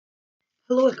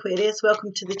Hello Aquarius,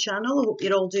 welcome to the channel. I hope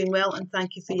you're all doing well and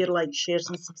thank you for your likes, shares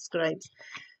and subscribes.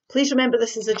 Please remember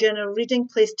this is a general reading.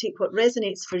 Please take what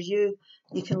resonates for you.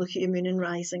 You can look at your moon and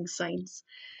rising signs.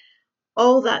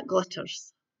 All that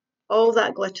glitters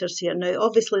here. Now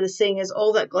obviously the saying is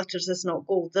all that glitters is not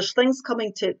gold. There's things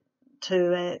coming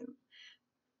to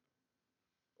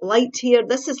light here.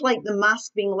 This is like the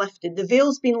mask being lifted. The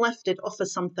veil's been lifted off of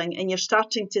something and you're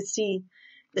starting to see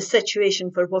the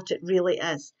situation for what it really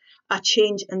is. A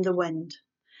change in the wind.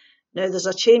 Now there's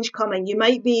a change coming. You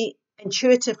might be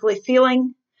intuitively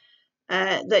feeling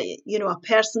that a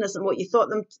person isn't what you thought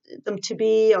them to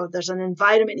be, or there's an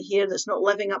environment here that's not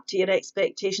living up to your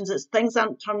expectations. It's things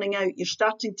aren't turning out. You're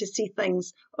starting to see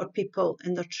things or people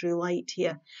in their true light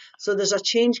here. So there's a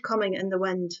change coming in the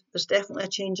wind. There's definitely a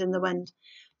change in the wind.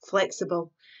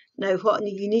 Flexible. Now what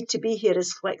you need to be here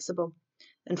is flexible.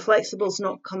 And flexible is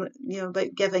not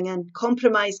about giving in.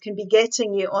 Compromise can be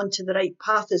getting you onto the right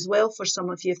path as well for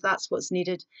some of you, if that's what's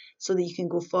needed, so that you can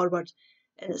go forward.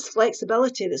 And it's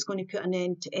flexibility that's going to put an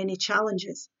end to any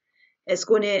challenges. It's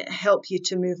going to help you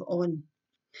to move on.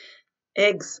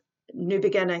 Eggs, new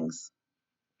beginnings.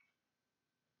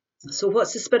 So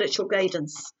what's the spiritual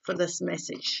guidance for this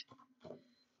message?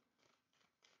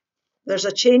 There's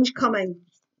a change coming.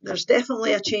 There's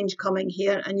definitely a change coming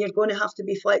here, and you're going to have to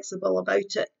be flexible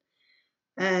about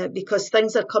it because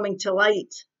things are coming to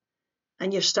light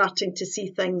and you're starting to see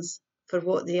things for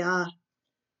what they are.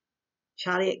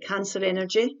 Chariot, Cancer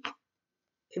energy.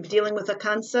 Could be dealing with a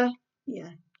Cancer. Yeah.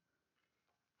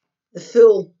 The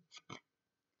Fool.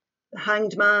 The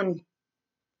Hanged Man.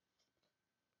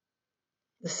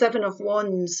 The Seven of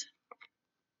Wands.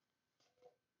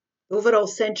 The overall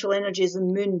central energy is the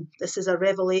Moon. This is a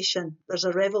revelation. There's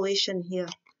a revelation here.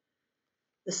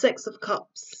 The Six of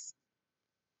Cups.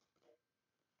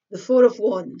 The Four of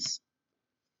Wands.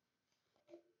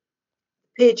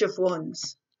 Page of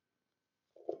Wands.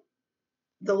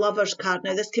 The Lover's card.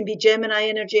 Now this can be Gemini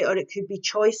energy or it could be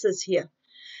choices here.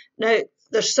 Now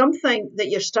there's something that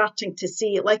you're starting to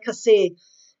see. Like I say,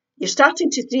 you're starting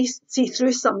to see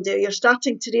through somebody. You're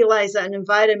starting to realise that an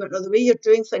environment or the way you're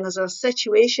doing things or a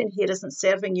situation here isn't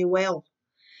serving you well.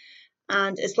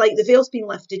 And it's like the veil's been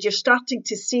lifted. You're starting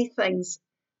to see things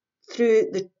through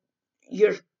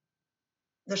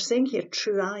they're saying here,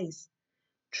 true eyes.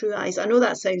 True eyes. I know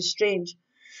that sounds strange.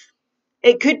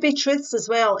 It could be truths as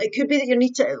well. It could be that you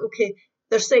need to,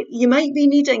 they're saying you might be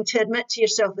needing to admit to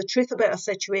yourself the truth about a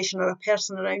situation or a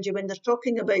person around you when they're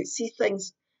talking about see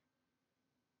things.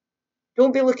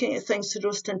 Don't be looking at things through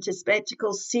rose-tinted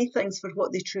spectacles. See things for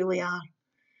what they truly are.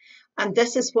 And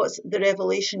this is what's the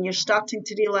revelation. You're starting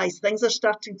to realise things are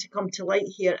starting to come to light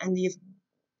here and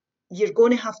you're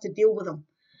going to have to deal with them.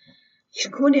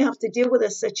 You're going to have to deal with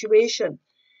this situation.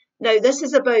 Now, this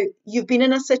is about you've been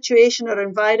in a situation or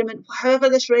environment, however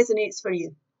this resonates for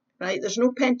you, right? There's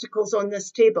no pentacles on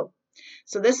this table.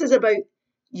 So this is about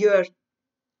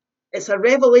it's a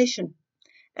revelation.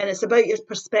 And it's about your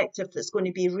perspective that's going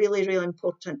to be really, really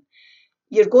important.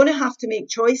 You're going to have to make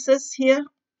choices here.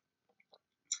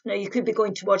 Now, you could be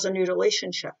going towards a new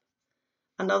relationship,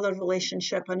 another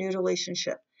relationship, a new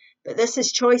relationship. But this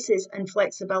is choices and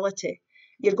flexibility.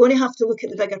 You're going to have to look at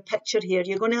the bigger picture here.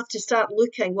 You're going to have to start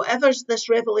looking, whatever this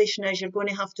revelation is, you're going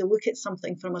to have to look at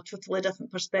something from a totally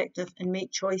different perspective and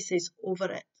make choices over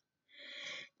it.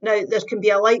 Now, there can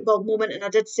be a light bulb moment. And I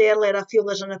did say earlier, I feel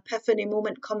there's an epiphany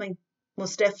moment coming.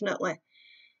 Most definitely.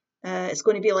 It's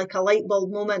going to be like a light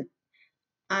bulb moment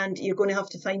and you're going to have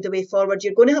to find a way forward.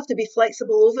 You're going to have to be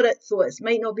flexible over it, though. It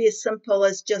might not be as simple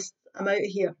as just, I'm out of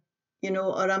here,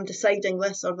 or I'm deciding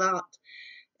this or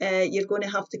that. You're going to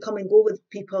have to come and go with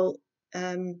people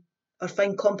or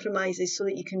find compromises so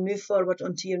that you can move forward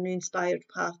onto your new inspired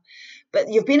path. But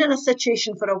you've been in a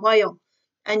situation for a while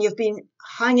and you've been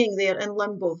hanging there in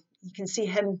limbo. You can see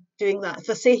him doing that. If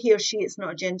I say he or she, it's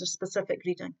not a gender-specific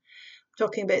reading.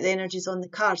 Talking about the energies on the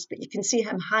cards, but you can see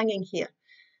him hanging here.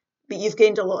 But you've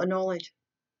gained a lot of knowledge.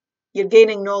 You're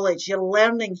gaining knowledge. You're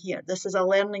learning here. This is a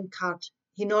learning card.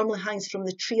 He normally hangs from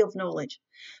the tree of knowledge.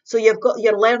 So you're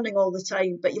learning all the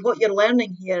time, but what you're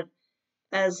learning here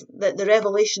is that the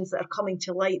revelations that are coming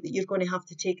to light that you're going to have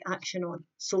to take action on.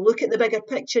 So look at the bigger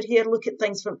picture here. Look at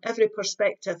things from every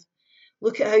perspective.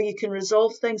 Look at how you can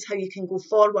resolve things, how you can go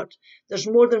forward. There's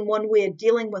more than one way of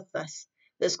dealing with this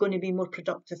that's going to be more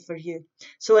productive for you.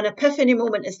 So an epiphany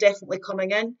moment is definitely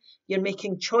coming in. You're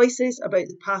making choices about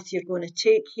the path you're going to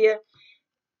take here.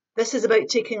 This is about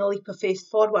taking a leap of faith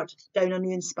forward down a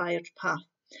new inspired path.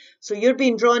 So you're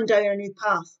being drawn down a new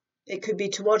path. It could be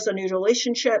towards a new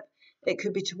relationship. It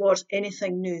could be towards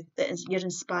anything new that you're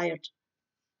inspired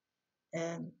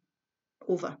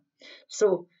over.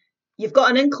 So you've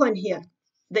got an inkling here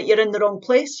that you're in the wrong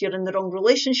place, you're in the wrong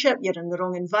relationship, you're in the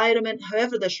wrong environment,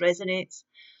 however this resonates.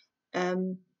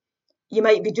 You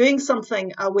might be doing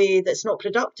something a way that's not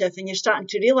productive, and you're starting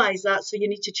to realise that, so you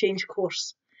need to change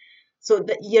course. So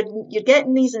that you're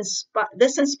getting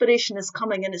this inspiration is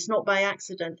coming, and it's not by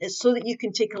accident. It's so that you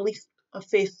can take a leap of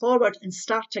faith forward and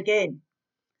start again.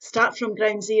 Start from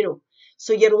ground zero.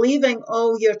 So you're leaving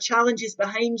all your challenges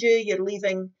behind you. You're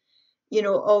leaving,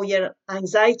 all your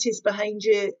anxieties behind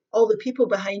you, all the people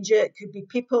behind you. It could be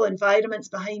people, environments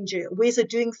behind you, ways of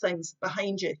doing things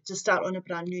behind you to start on a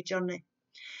brand new journey.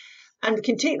 And we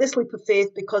can take this leap of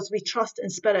faith because we trust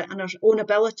in spirit and our own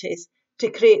abilities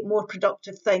to create more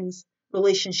productive things,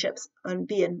 relationships, and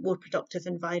be in more productive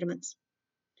environments.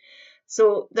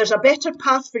 So there's a better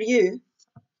path for you.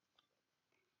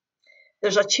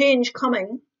 There's a change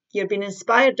coming. You're being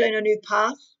inspired down a new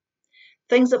path.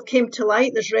 Things have come to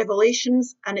light. There's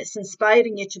revelations, and it's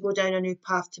inspiring you to go down a new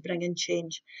path to bring in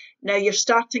change. Now you're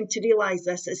starting to realise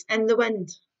this. It's in the wind.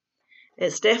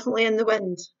 It's definitely in the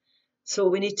wind. So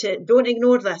we need to, don't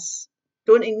ignore this.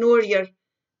 Don't ignore your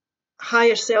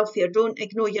higher self here. Don't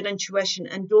ignore your intuition,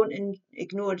 and don't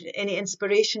ignore any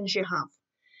inspirations you have,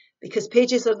 because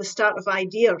pages are the start of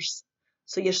ideas.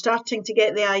 So you're starting to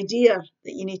get the idea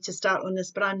that you need to start on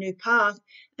this brand new path,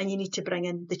 and you need to bring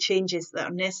in the changes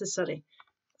that are necessary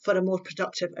for a more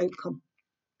productive outcome.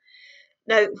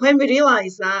 Now, when we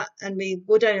realise that and we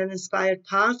go down an inspired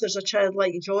path, there's a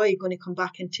childlike joy going to come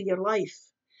back into your life.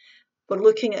 We're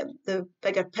looking at the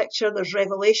bigger picture. There's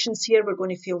revelations here. We're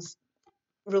going to feel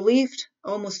relieved,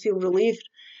 almost feel relieved.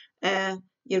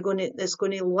 It's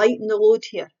going to lighten the load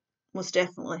here, most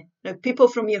definitely. Now, people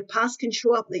from your past can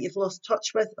show up that you've lost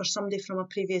touch with, or somebody from a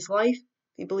previous life,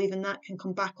 if you believe in that, can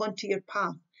come back onto your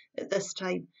path at this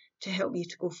time to help you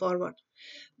to go forward.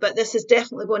 But this is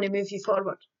definitely going to move you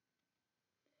forward.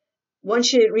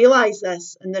 Once you realise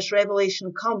this and this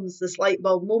revelation comes, this light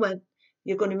bulb moment,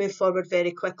 you're going to move forward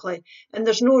very quickly. And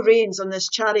there's no reins on this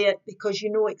chariot, because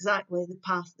you know exactly the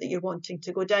path that you're wanting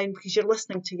to go down, because you're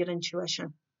listening to your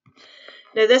intuition.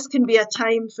 Now, this can be a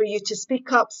time for you to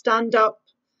speak up, stand up,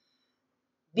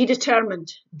 be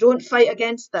determined. Don't fight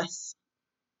against this.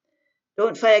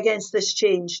 Don't fight against this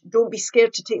change. Don't be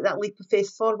scared to take that leap of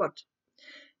faith forward.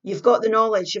 You've got the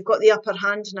knowledge. You've got the upper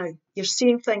hand now. You're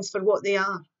seeing things for what they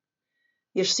are.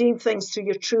 You're seeing things through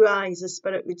your true eyes, as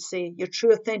Spirit would say. Your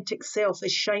true authentic self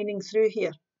is shining through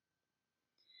here.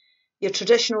 Your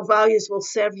traditional values will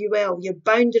serve you well. Your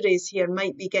boundaries here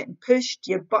might be getting pushed.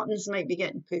 Your buttons might be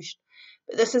getting pushed.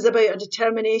 But this is about a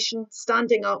determination,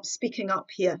 standing up, speaking up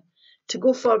here, to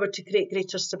go forward to create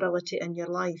greater stability in your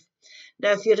life.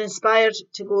 Now, if you're inspired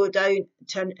to go down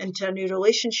into a new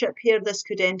relationship here, this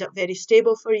could end up very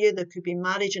stable for you. There could be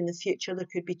marriage in the future. There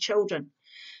could be children.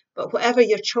 But whatever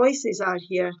your choices are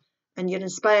here and your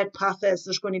inspired path is,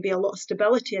 there's going to be a lot of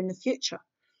stability in the future,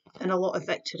 and a lot of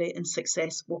victory and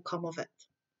success will come of it,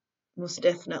 most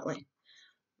definitely.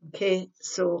 Okay,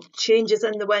 so changes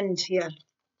in the wind here.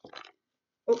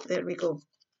 Oh, there we go.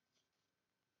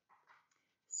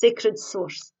 Sacred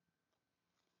source.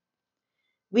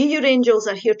 We, your angels,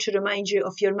 are here to remind you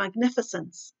of your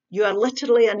magnificence. You are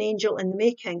literally an angel in the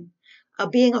making, a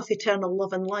being of eternal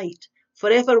love and light,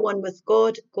 forever one with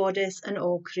God, Goddess, and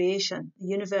all creation. The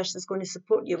universe is going to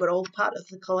support you. We're all part of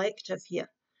the collective here.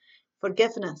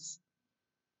 Forgiveness.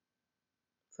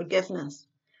 Forgiveness.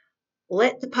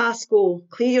 Let the past go.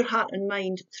 Clear your heart and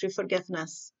mind through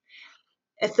forgiveness.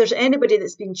 If there's anybody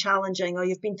that's been challenging, or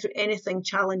you've been through anything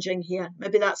challenging here,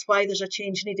 maybe that's why there's a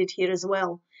change needed here as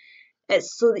well.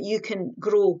 It's so that you can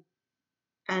grow.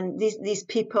 And these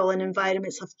people and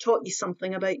environments have taught you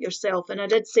something about yourself. And I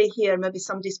did say here, maybe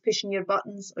somebody's pushing your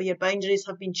buttons, or your boundaries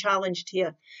have been challenged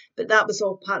here. But that was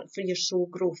all part for your soul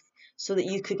growth, so that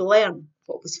you could learn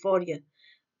what was for you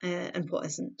and what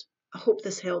isn't. I hope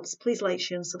this helps. Please like,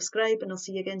 share and subscribe, and I'll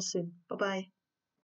see you again soon. Bye-bye.